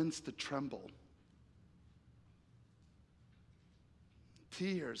Bob begins to tremble.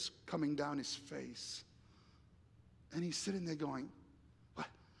 Tears coming down his face. And he's sitting there going, what?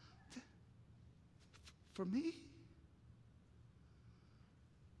 For me?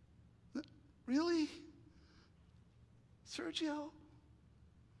 Really? Sergio?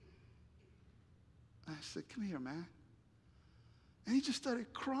 I said, come here, man. And he just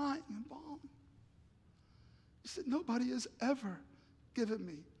started crying and bawling. He said, nobody has ever given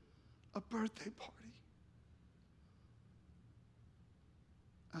me a birthday party.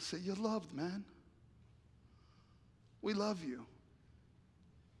 I said, you're loved, man. We love you.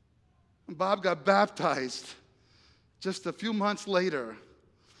 And Bob got baptized just a few months later.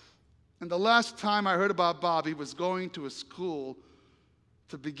 And the last time I heard about Bob, he was going to a school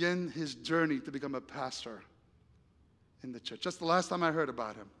to begin his journey to become a pastor in the church. Just the last time I heard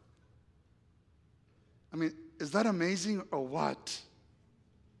about him. I mean, is that amazing or what?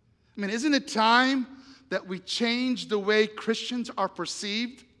 I mean, isn't it time that we change the way Christians are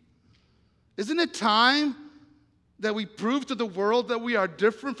perceived? Isn't it time that we prove to the world that we are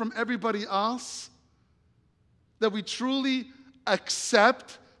different from everybody else? That we truly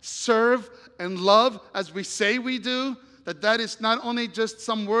accept, serve, and love as we say we do? That is not only just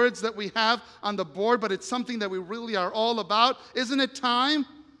some words that we have on the board, but it's something that we really are all about. Isn't it time?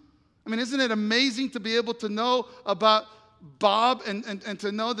 I mean, isn't it amazing to be able to know about Bob and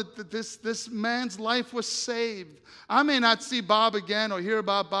to know that this man's life was saved? I may not see Bob again or hear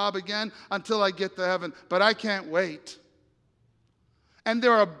about Bob again until I get to heaven, but I can't wait. And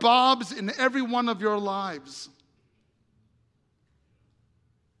there are Bobs in every one of your lives.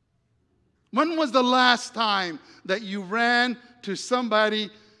 When was the last time that you ran to somebody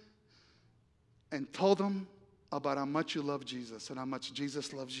and told them about how much you love Jesus and how much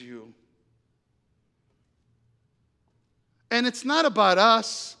Jesus loves you? And it's not about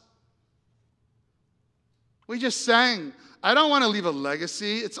us. We just sang, I don't want to leave a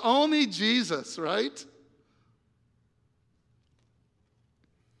legacy. It's only Jesus, right?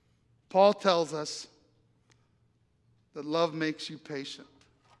 Paul tells us that love makes you patient.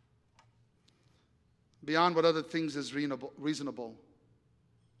 Beyond what other things is reasonable.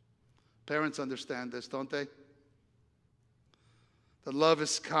 Parents understand this, don't they? That love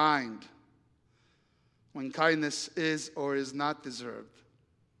is kind. when kindness is or is not deserved.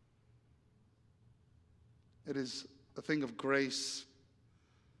 It is a thing of grace,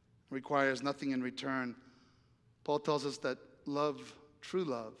 requires nothing in return. Paul tells us that love, true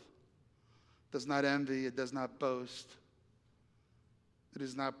love, does not envy, it does not boast, it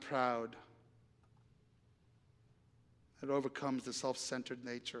is not proud. It overcomes the self-centered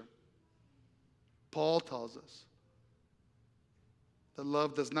nature. Paul tells us that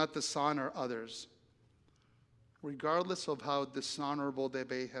love does not dishonor others, regardless of how dishonorable they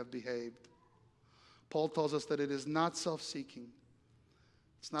may have behaved. Paul tells us that it is not self-seeking.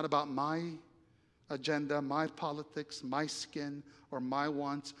 It's not about my agenda, my politics, my skin, or my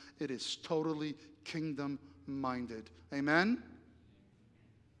wants. It is totally kingdom-minded. Amen?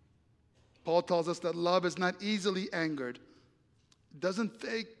 Paul tells us that love is not easily angered. It doesn't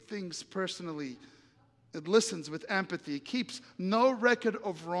take things personally. It listens with empathy. It keeps no record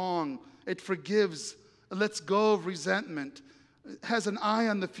of wrong. It forgives. It lets go of resentment. It has an eye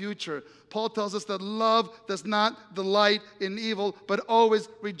on the future. Paul tells us that love does not delight in evil, but always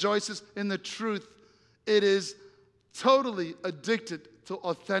rejoices in the truth. It is totally addicted to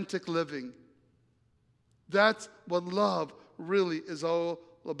authentic living. That's what love really is all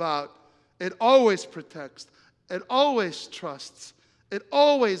about. It always protects. It always trusts. It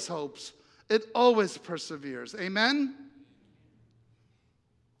always hopes. It always perseveres. Amen?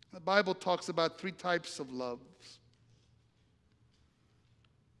 The Bible talks about 3 types of loves.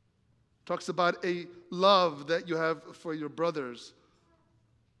 It talks about a love that you have for your brothers.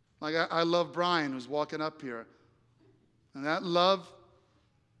 Like I love Brian, who's walking up here. And that love,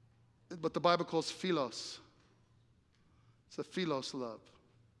 what the Bible calls philos. It's a philos love.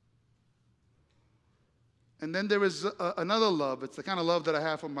 And then there is another love. It's the kind of love that I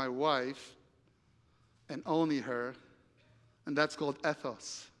have for my wife, and only her, and that's called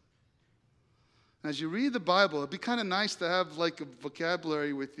ethos. As you read the Bible, it'd be kind of nice to have like a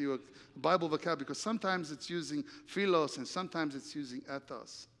vocabulary with you, a Bible vocabulary, because sometimes it's using philos and sometimes it's using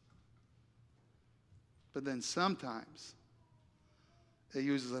ethos. But then sometimes it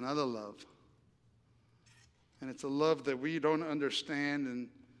uses another love. And it's a love that we don't understand, and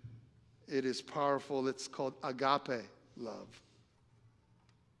it is powerful. It's called agape love.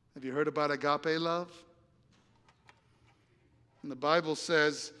 Have you heard about agape love? And the Bible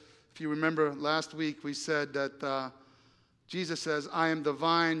says, if you remember last week, we said that Jesus says, I am the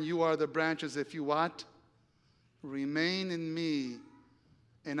vine, you are the branches. If you what? Remain in me,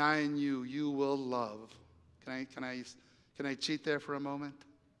 and I in you, you will love. Can I cheat there for a moment?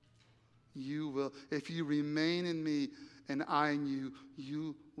 You will. If you remain in me and I in you,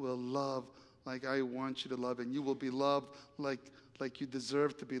 you will love like I want you to love, and you will be loved like you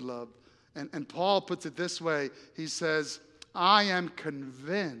deserve to be loved. And Paul puts it this way. He says, I am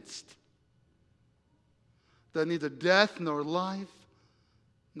convinced that neither death nor life,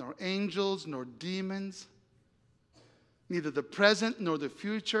 nor angels nor demons, neither the present nor the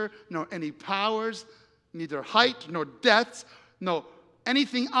future, nor any powers, neither height nor depth, nor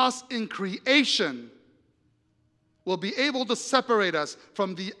anything else in creation will be able to separate us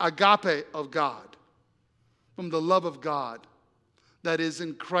from the agape of God, from the love of God that is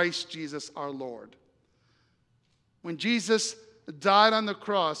in Christ Jesus our Lord. When Jesus died on the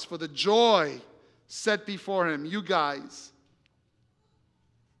cross for the joy set before him, you guys,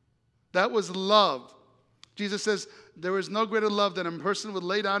 that was love. Jesus says there is no greater love than a person would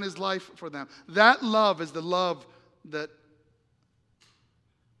lay down his life for them. That love is the love that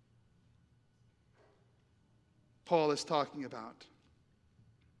Paul is talking about.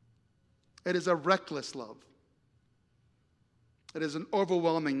 It is a reckless love. It is an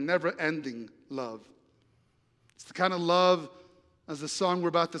overwhelming, never-ending love. It's the kind of love, as the song we're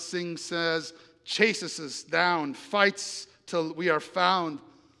about to sing says, chases us down, fights till we are found.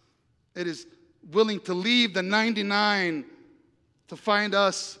 It is willing to leave the 99 to find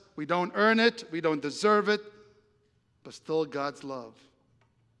us. We don't earn it, we don't deserve it, but still God's love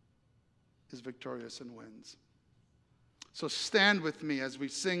is victorious and wins. So stand with me as we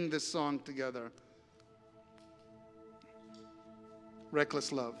sing this song together.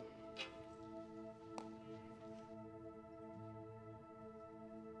 Reckless love.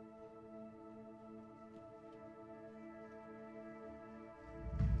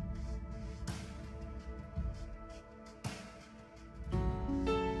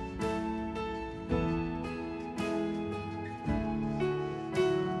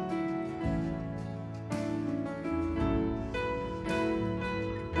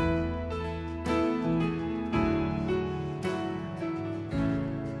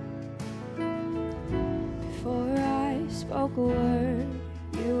 Spoke a word,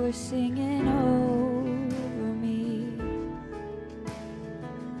 you were singing, oh,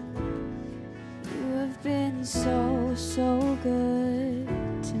 been so, so good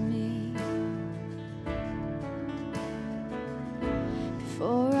to me.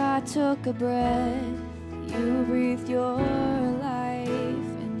 Before I took a breath, you breathed your life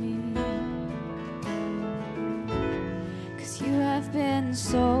in me. 'Cause you have been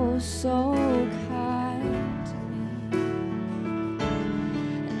so, so kind to me.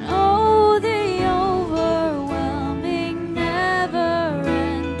 And oh, the overwhelming,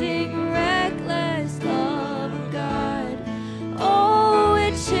 never-ending, reckless love of God. Oh,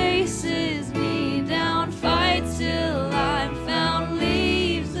 it chases me down, fights till I'm found,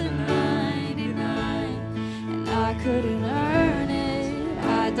 leaves the 99. And I couldn't earn it,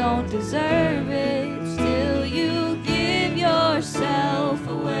 I don't deserve it, still you give yourself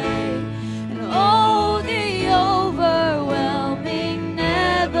away. And oh, the overwhelming,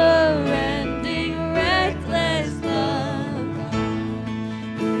 never-ending, reckless love of God.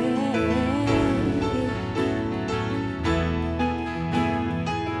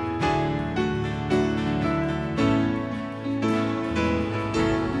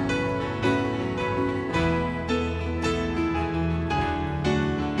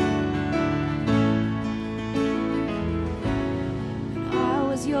 I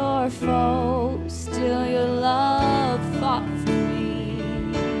was your foe, still your love fought for me.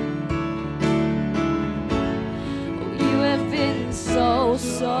 Oh, you have been so,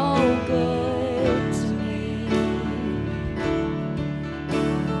 so good to me.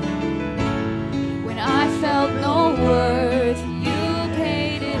 When I felt no worth, you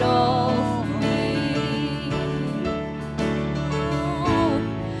paid it all for me. Oh,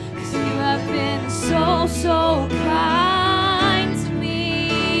 'cause you have been so, so kind to me.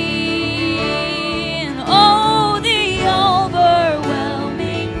 And oh, the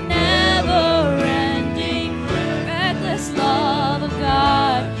overwhelming, never-ending, reckless love of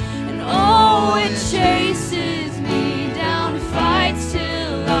God. And oh, it chases me down, fights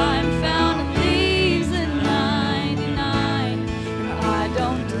till I'm found, and leaves the 99. And I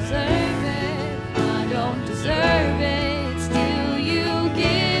don't deserve it, I don't deserve it, still you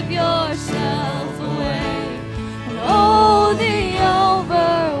give yourself away. And oh, the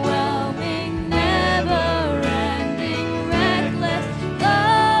overwhelming, never-ending, reckless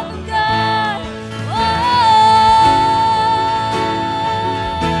love of God.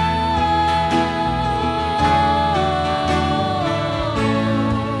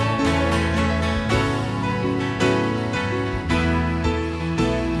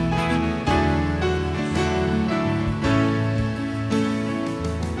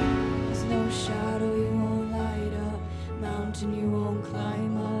 There's no shadow you won't light up, mountain you won't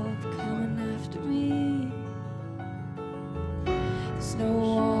climb up, coming after me. There's no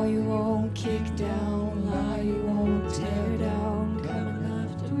wall you won't kick down, lie you won't tear down, coming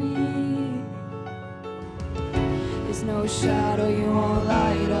after me. There's no shadow you won't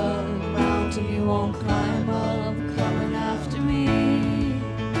light up, mountain you won't climb up, coming after me.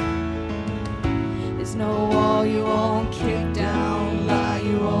 There's no wall you won't kick down, lie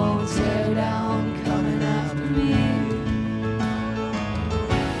you won't tear down, coming after me.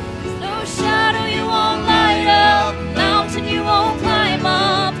 There's no shadow you won't light up, mountain you won't climb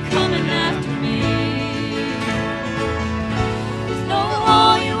up, coming after me. There's no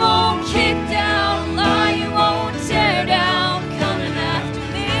wall you won't kick down, lie you won't tear down, coming after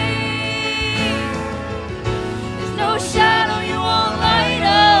me. There's no shadow you won't light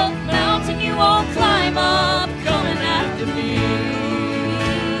up, mountain you won't climb up, coming after me.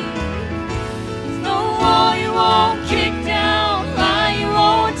 There's no wall you won't kick down, lie you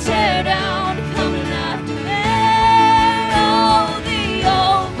won't tear down, coming after me. Oh, the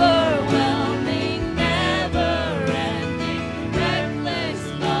overwhelming, never-ending, reckless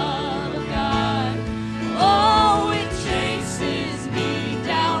love of God. Oh, it chases me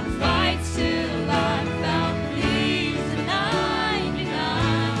down, fights till I'm found, leaves the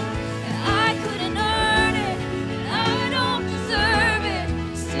 99. And I couldn't earn it, and I don't deserve it,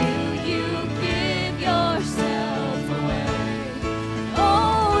 still you give yourself away.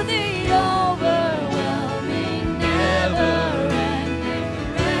 Oh, the overwhelming, never-ending,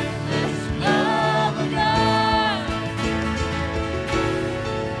 reckless love of God.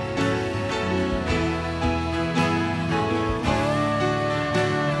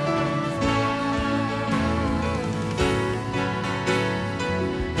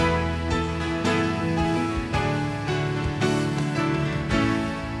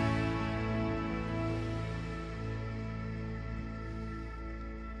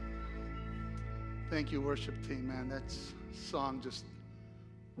 Thank you, worship team, man. That song just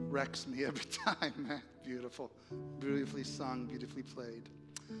wrecks me every time, man. Beautiful. Beautifully sung, beautifully played.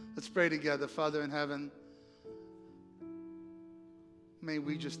 Let's pray together. Father in heaven, may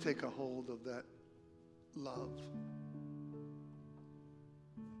we just take a hold of that love.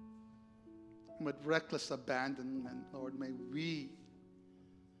 With reckless abandonment, Lord, may we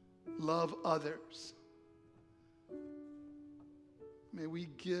love others. May we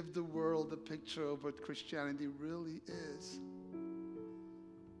give the world a picture of what Christianity really is.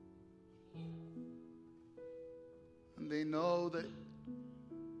 And they know that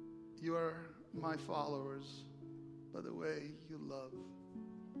you are my followers by the way you love.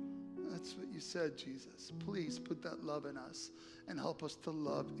 That's what you said, Jesus. Please put that love in us and help us to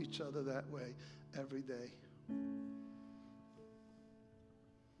love each other that way every day.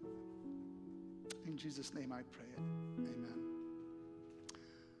 In Jesus' name I pray it. Amen.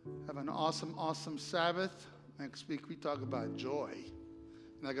 Have an awesome, awesome Sabbath. Next week we talk about joy.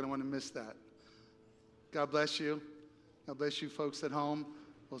 You're not going to want to miss that. God bless you. God bless you folks at home.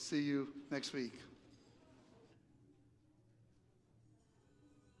 We'll see you next week.